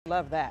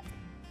Love that.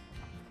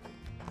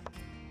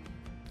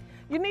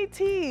 You need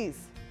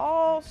tees,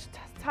 all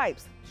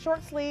types,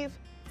 short sleeve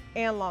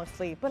and long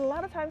sleeve. But a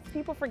lot of times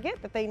people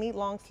forget that they need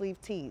long sleeve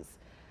tees.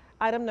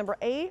 Item number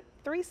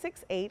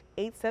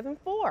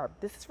A368874.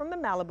 This is from the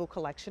Malibu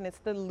Collection. It's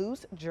the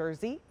loose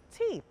jersey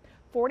tee.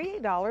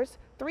 $48,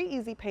 3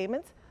 easy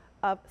payments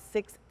of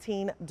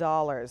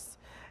 $16.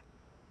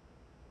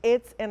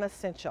 It's an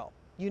essential.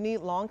 You need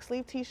long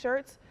sleeve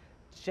t-shirts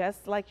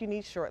just like you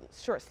need short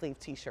sleeve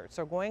t-shirts.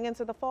 So going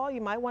into the fall, you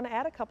might want to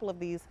add a couple of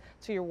these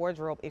to your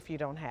wardrobe if you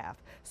don't have.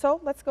 So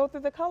let's go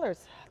through the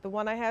colors. The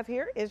one I have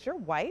here is your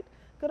white,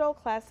 good old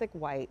classic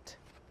white.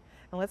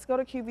 And let's go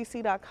to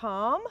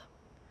QVC.com.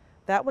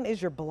 That one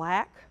is your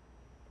black,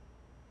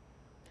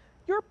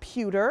 your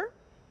pewter,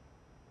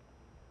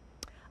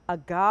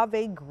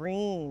 agave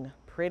green,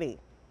 pretty,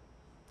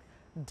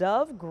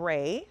 dove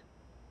gray,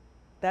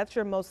 that's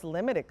your most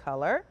limited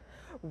color,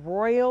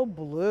 royal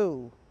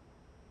blue,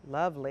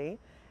 lovely,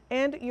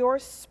 and your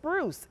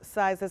spruce,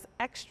 sizes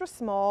extra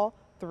small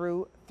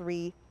through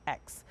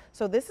 3X.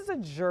 So this is a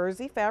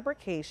jersey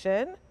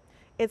fabrication.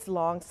 It's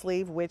long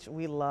sleeve, which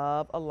we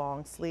love a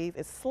long sleeve.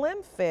 It's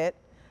slim fit,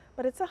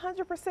 but it's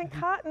 100%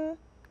 cotton.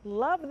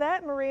 Love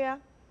that, Maria.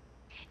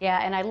 Yeah,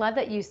 and I love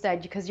that you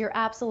said, because you're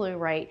absolutely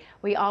right.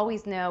 We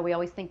always know, we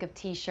always think of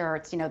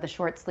t-shirts, you know, the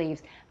short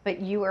sleeves, but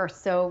you are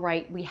so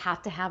right. We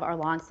have to have our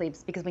long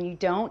sleeves, because when you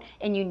don't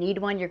and you need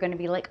one, you're going to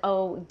be like,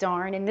 oh,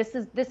 darn. And this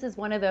is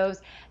one of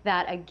those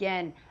that,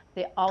 again,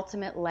 the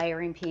ultimate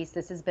layering piece.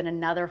 This has been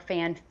another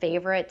fan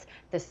favorite.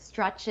 The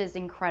stretch is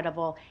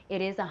incredible.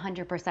 It is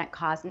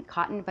 100%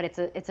 cotton, but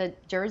it's a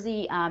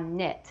jersey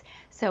knit.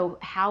 So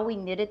how we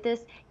knitted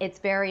this, it's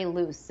very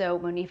loose. So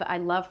Monifa,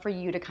 I'd love for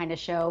you to kind of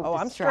show Oh, the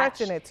I'm stretch.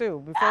 stretching it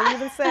too. Before you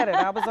even said it,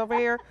 I was over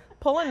here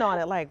pulling on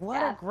it like,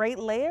 what a great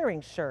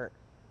layering shirt.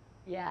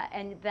 Yeah,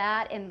 and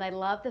I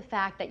love the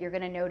fact that you're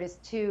going to notice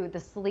too, the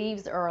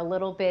sleeves are a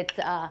little bit,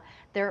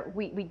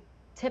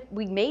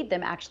 we made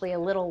them actually a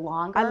little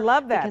longer. I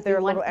love that. They're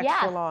a little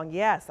extra long.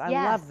 Yes, I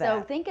love that.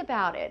 So think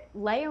about it.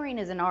 Layering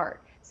is an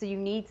art. So you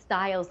need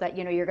styles that,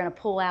 you know, you're going to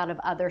pull out of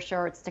other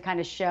shirts to kind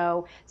of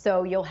show.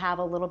 So you'll have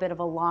a little bit of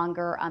a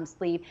longer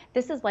sleeve.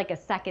 This is like a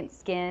second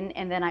skin.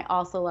 And then I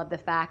also love the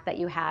fact that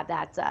you have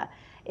that,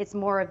 it's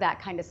more of that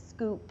kind of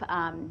scoop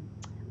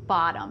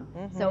bottom.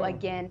 So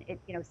again, it,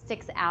 you know,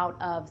 sticks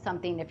out of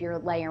something if you're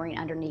layering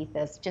underneath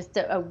this. Just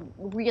a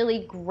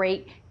really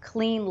great,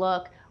 clean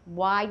look.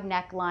 Wide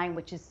neckline,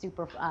 which is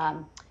super,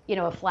 you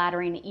know,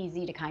 flattering,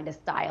 easy to kind of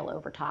style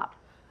over top.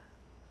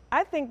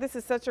 I think this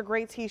is such a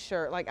great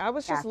t-shirt. Like I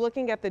was just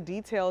looking at the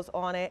details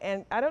on it,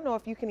 and I don't know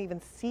if you can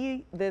even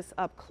see this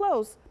up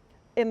close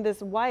in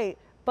this white,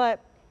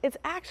 but it's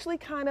actually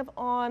kind of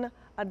on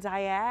a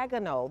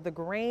diagonal, the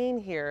grain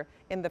here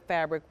in the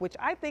fabric, which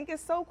I think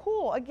is so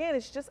cool. Again,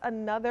 it's just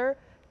another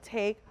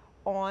take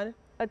on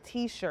a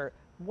t-shirt.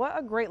 What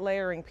a great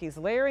layering piece.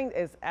 Layering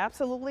is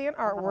absolutely an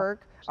artwork.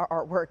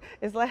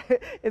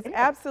 It's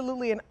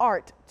absolutely an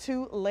art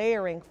to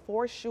layering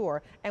for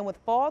sure. And with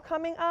fall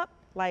coming up,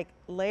 like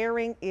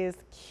layering is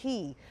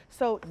key.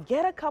 So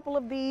get a couple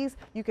of these.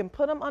 You can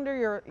put them under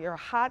your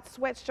hot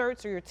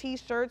sweatshirts or your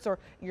t-shirts or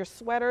your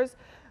sweaters.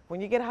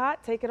 When you get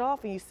hot, take it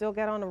off and you still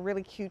get on a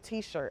really cute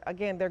t-shirt.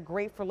 Again, they're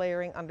great for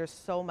layering under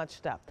so much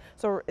stuff.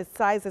 So its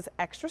size is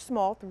extra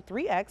small through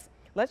 3X.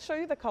 Let's show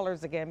you the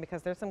colors again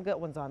because there's some good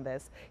ones on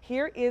this.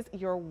 Here is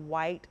your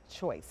white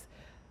choice.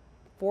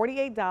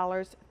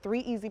 $48, 3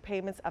 easy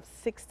payments of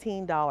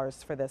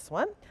 $16 for this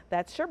one.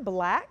 That's your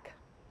black.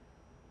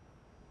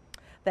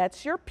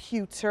 That's your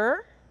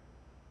pewter,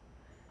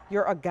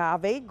 your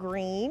agave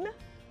green,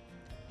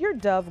 your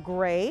dove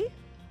gray,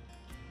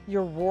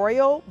 your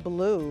royal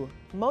blue,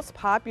 most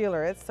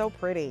popular, it's so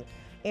pretty,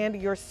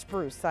 and your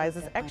spruce,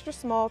 sizes extra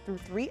small through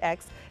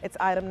 3X. It's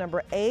item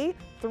number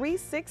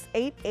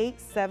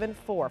A368874,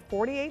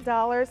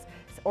 $48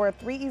 or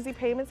 3 easy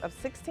payments of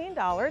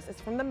 $16.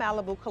 It's from the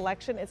Malibu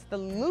Collection. It's the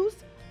loose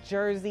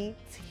jersey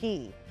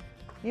tee.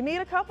 You need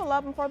a couple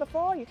of them for the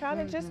fall, you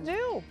kind of just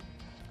do.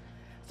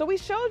 So we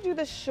showed you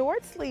the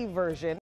short sleeve version.